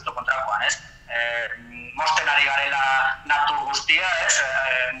eta justo kontrakoan, mosten ari garela natur guztia,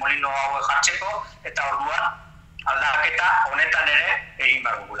 molino hauek jartzeko, eta orduan aldaketa honetan ere egin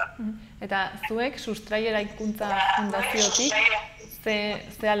behar dugula. Eta zuek Sustraiera Ikuntza Fundaziotik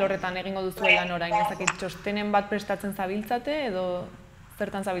ze alorretan egingo duzu lan orain, ezakit txostenen bat prestatzen zabiltzate edo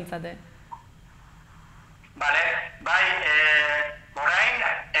zertan zabiltzate? Bai,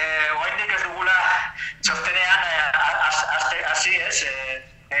 oraindik ez dugula txostenean hasi,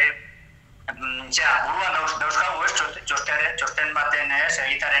 buruan dauzkagu txosten baten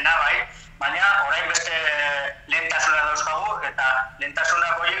egitarena, baina orain beste lehentasuna dauzkagu, eta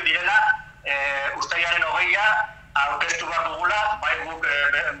lehentasunak horiek direla uztailaren 20 aurkeztu behar dugula, bai guk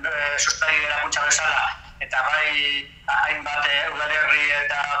Sustraiera Erakuntza bezala, eta bai hainbat udalerri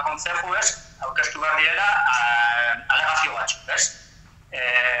eta kontzeju aurkeztu behar direla alegazio batzuk,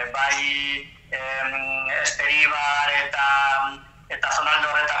 bai Esperibar eta zonalde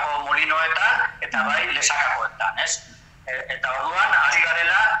horretako molinoetan, eta bai lesakakoetan, eta orduan, ari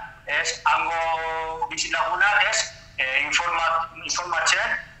garela, hango bizilagunak,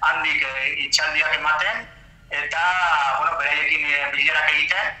 informatzen, handik itxaldiak ematen, eta, beraiekin bilerak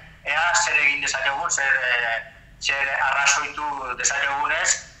egiten, ea zer egin dezakegun, zer arrazoitu dezakegunez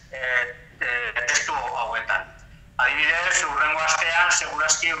testu hauetan. Adibidez, urrengo astean,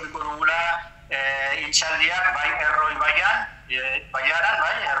 segurazki edukiko dugula itxaldiak, bai Erro ibaiaran,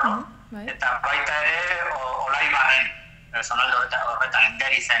 bai, Erro, eta baita ere Olaibarren, zonalde horretan,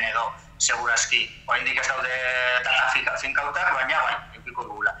 Enderizen edo, segurazki. Oraindik ez daude data finkautak, baina bai, edukiko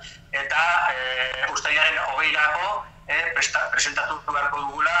dugula. Eta uztailaren 20irako presentatu beharko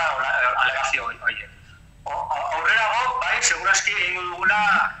dugula alegazio horiek. Aurrerago, bai, segurazki egingo dugula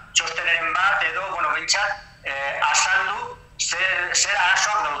txosteneren bat edo, behintzat, azaldu zer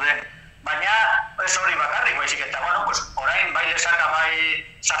arazok dauden. Baina ez hori bakarrik, baizik eta, orain bai Lesaka, bai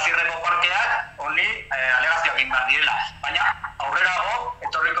Zafirreko parkeak, honi alegazioak egin behar direla. Baina aurrerago,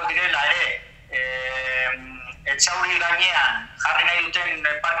 etorriko direla ere, Etxauri gainean jarri nahi duten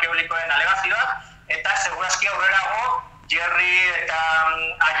parke eolikoen alegazioak, eta segurazki aurrerago, Jerry eta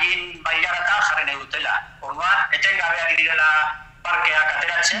Agin bailaratan jarri nahi dutela. Orduan, etengabeak direla parkeak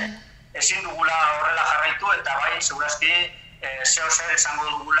ateratzen, ezin dugula horrela jarraitu, eta bai, segurazki zer esango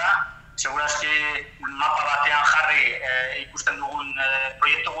dugula, segurazki mapa batean jarri ikusten dugun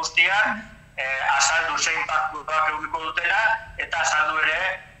proiektu guztiak, azaldu zein inpaktuak edukiko dutela, eta azaldu ere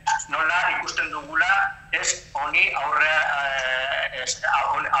nola ikusten dugula ez honi aurre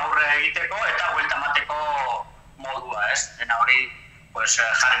egiteko eta buelta emateko modua, ez? Dena hori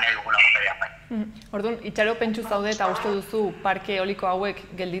jarri nahi dugula paperean bai. Orduan, itxaro pentsu zaude eta uste duzu parke eoliko hauek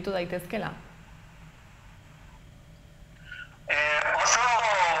gelditu daitezkela? Oso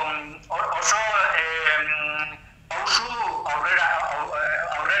pausu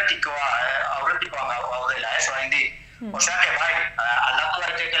aurretikoa gaudela, ez, oraindik. Osea, bai, aldatu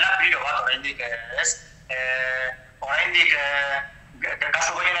daitekela pilo bat oraindik, ez? Oraindik,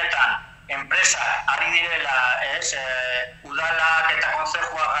 kasu gehienetan, enpresak ari direla, ez, udalak eta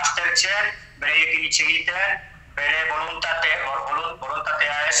kontzejuak aztertzen, bereiekin hitz egiten, bere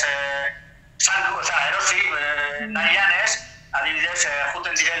voluntatea ez, erosi, nahian ez, adibidez,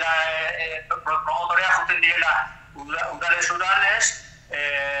 juten direla, promotorea juten direla udalez,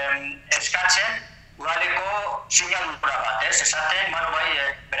 eskatzen, udaleko sinadura bat, ez, esaten,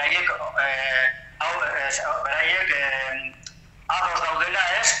 beraiek ados daudela,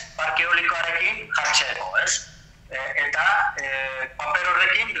 ez, parke eolikoarekin jartzeko, ez? Eta paper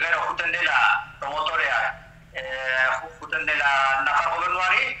horrekin, gero juten dela promotoreak, juten dela Nafar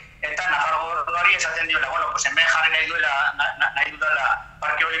gobernuari, eta Nafar gobernuari esaten diola, hemen jarri nahi dudala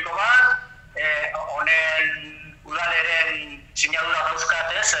parke eoliko bat, honen udaleren sinadura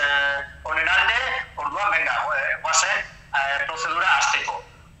dauzkat, ez, honen alde, orduan, guazen, prozedura hasteko.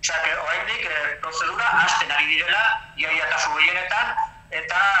 Osea, oraindik prozedura hasten ari direla, iaia kasu gehienetan,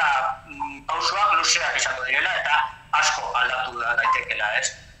 eta pausoak luzeak izango direla, eta asko aldatu daitekela, ez?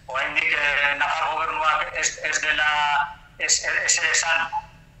 Oraindik Nafar gobernuak ez dela ere esan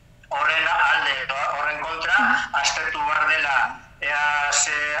horren alde, horren kontra, aztertu behar dela ea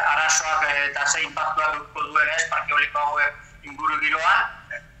ze arazoak eta ze inpaktuak dukko duen, ez, parke eoliko hauek inguru giroan,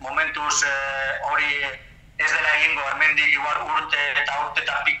 momentuz hori ez dela egingo, hemendik igual urte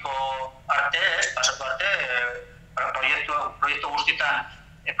eta piko arte, ez, pasatu arte, proiektu guztietan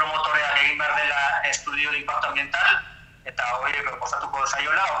promotoreak egin behar dela estudio de impacto ambiental, eta hori proposatuko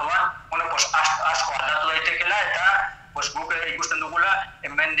zaiola, orduan, asko aldatu daitekela, eta guk ikusten dugula,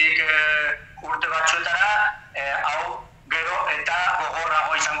 hemendik urte batzuetara, hau gero eta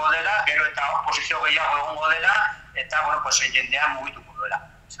gogorrago izango dela, gero eta oposizio gehiago egongo dela, eta jendea mugituko duela,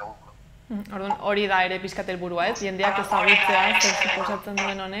 seguro. Orduan, hori da ere pixkat helburua, ez? Jendeak ezagutzea, zer suposatzen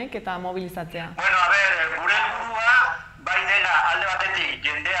duen honek, eta mobilizatzea. Gure helburua bai dela alde batetik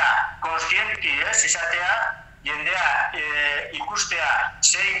jendea kontzientki, ez, izatea, jendea ikustea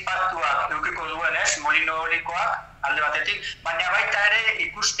zer inpaktuak edukiko duen, ez, molino eolikoak alde batetik, baina baita ere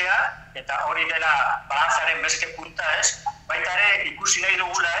ikustea, eta hori dela balantzaren beste punta, ez, baita ere ikusi nahi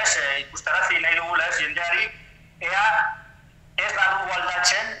dugula, ez, ikustarazi nahi dugula, ez, jendeari, ea ez badugu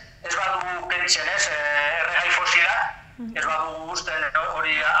aldatzen, ez badugu kentzen, ez, erregai fosilak, ez badugu guzten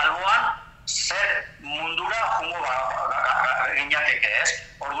hori alboan, zer mundura jungo ginateke, ez.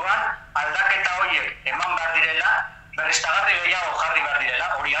 Orduan, aldaketa horiek eman behar direla, berriztagarri gehiago jarri behar direla,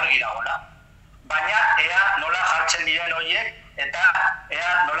 hori argi dagoela. Baina, ea nola jartzen diren horiek, eta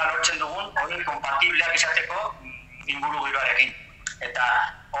ea nola lortzen dugun hori kompatibleak izateko inguru giroarekin. Eta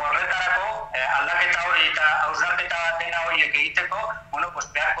horretarako, aldaketa hori eta hausnarketa dena horiek egiteko,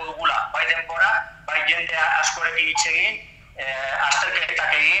 beharko dugula bai denbora, bai jendea askorekin hitz egin,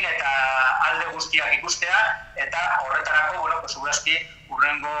 azterketak egin eta alde guztiak ikustea, eta horretarako, segurazki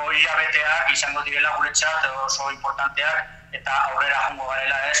hurrengo hilabeteak izango direla guretzat oso importanteak, eta aurrera joango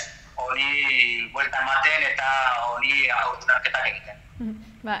garela, ez, honi buelta ematen eta honi hausnarketak egiten.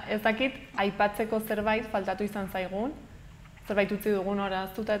 Ez dakit, aipatzeko zerbait faltatu izan zaigun, zerbait utzi dugun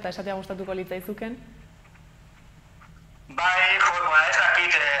horaztuta eta esatea gustatuko litzaizuken. Bai, ez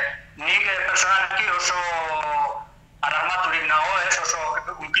dakit, nik personalki oso alarmaturik nago, oso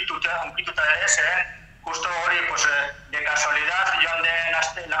unkituta ere, justo hori, de casualidad, joan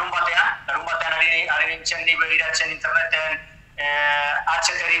den larun batean ari nintzen nik begiratzen interneten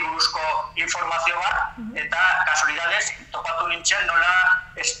HT-ri buruzko informazio bat, eta kasualidadez topatu nintzen nola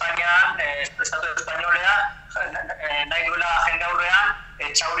Espainian, Estatu Espainolea, nahi duela jende aurrean,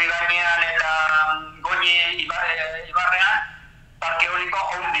 Txauri gainean eta Goñi ibarrean, parke eoliko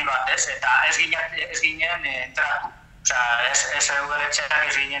handi bat, eta ez ginen entratu. Osea, ez udaletxeak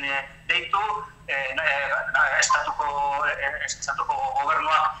ez ginen deitu, estatuko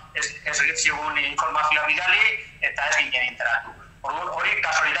gobernuak ez zigun informazioa bidali eta ez ginen enteratu. Hori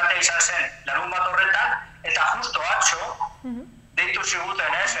kasualitatea izan zen larun bat horretan, eta justo atzo deitu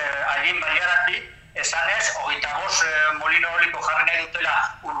ziguten agin baliaratik, esanez, 25 molino eoliko jarri nahi dutela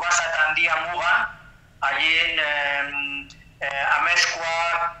Urbasa eta Handia mugan, agin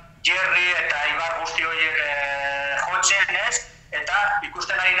Amezkoak, Jerry eta Ibar guzti horiek jotzen, eta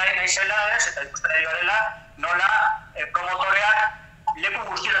ikusten ari naizela, eta ikusten ari garela, nola promotoreak leku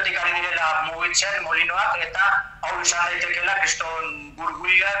guztiratik ari direla mugitzen molinoak, eta hau izan daitekeela kriston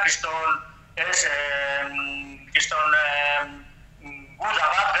burbuila, kriston guda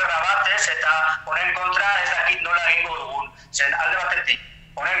bat, gerra bat, eta honen kontra ez dakit nola egingo dugun. Zen alde batetik,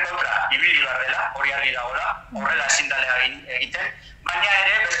 honen kontra ibili behar dela, hori argi dagoela, horrela ezin dela egiten, baina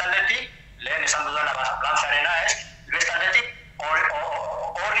ere, bestaldetik, lehen esan dudala lanzarena bestaldetik,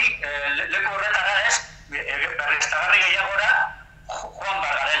 hori, leku horretara berriztagarri gehiagora joan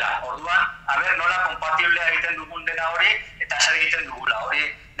behar garela. Orduan, haber nola kompatiblea egiten dugun dena hori, eta zer egiten dugula. Hori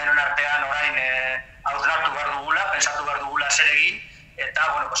denon artean orain hausnartu behar dugula, pensatu behar dugula zer egin, eta,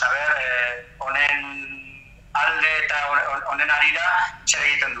 honen alde eta honen arira zer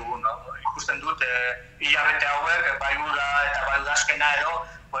egiten dugun. Ikusten dut, hilabete hauek, bai uda eta bai udazkena edo,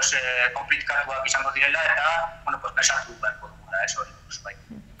 komplikatuak izango direla, eta, pensatu beharko dugula, hori, bai.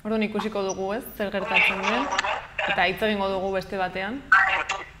 Orduan ikusiko dugu, zer gertatzen den, eta hitz egingo dugu beste batean.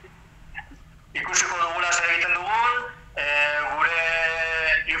 Ikusiko dugula zer egiten dugun, gure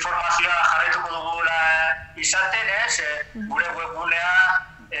informazioa jarraituko dugula izaten, gure webgunea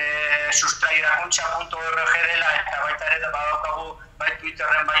sustrairakuntza.org dela, eta baita ere badaukagu bai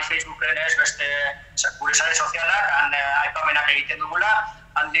Twitterren, bai Facebooken, beste gure sare sozialak, aipamenak egiten dugula,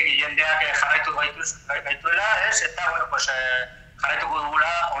 handik jendeak jarraitu gaituela, eta, jarraituko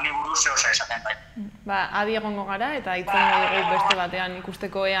dugula honi buruz zehoza esaten bai. Adi egongo gara eta hitz egingo dugu beste batean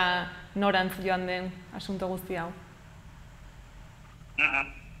ikusteko ea norantz joan den asunto guzti hau.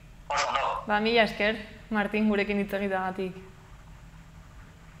 Oso ondo. Mila esker, Martin, gurekin hitz egiteagatik.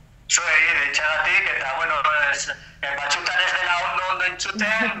 Zuei deitxagatik, eta, batxutan ez dela ondo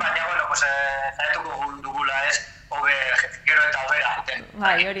entzuten, baina, jarraituko dugula hobe gero eta hobera juten.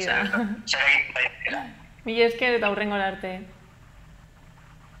 Bai, hori da. Zer egin daitela. Mila esker eta hurrengora arte.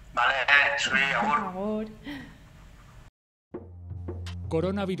 Bale, zuri, agur. Agur.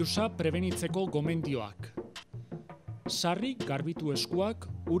 Koronavirusa prebenitzeko gomendioak. Sarri garbitu eskuak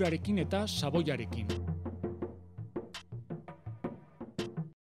urarekin eta saboiarekin.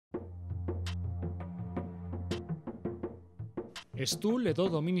 Estul edo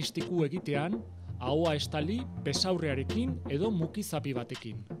doministiku egitean, ahoa estali besaurrearekin edo mukizapi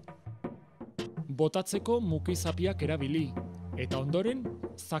batekin. Botatzeko mukizapiak erabili, eta ondoren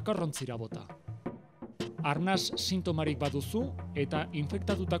zakarrontzira bota. Arnas sintomarik baduzu eta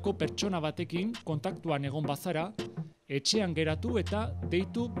infektatutako pertsona batekin kontaktuan egon bazara, etxean geratu eta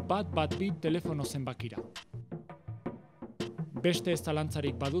deitu 112 telefono zenbakira. Beste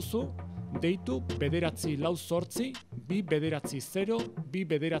zalantzarik baduzu, deitu 948 290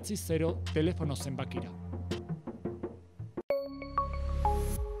 290 telefono zenbakira.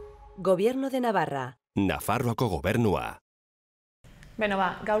 Gobierno de Navarra. Nafarroako gobernua.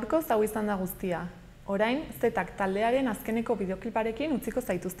 Gaurko hau izan da guztia. Orain, Zetak taldearen azkeneko bideokliparekin utziko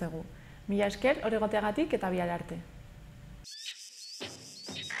zaituztegu. Mila esker, hor egoteagatik eta bihar arte.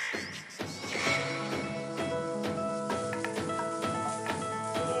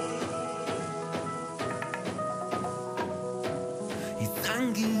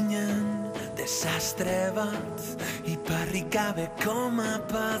 Izan ginen desastre bat, iparrik gabeko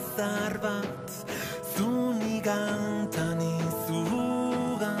mapazar bat, zunigantan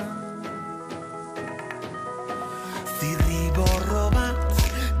izugan. Zirriborro bat,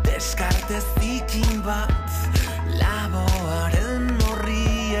 deskarte zikin bat, laboaren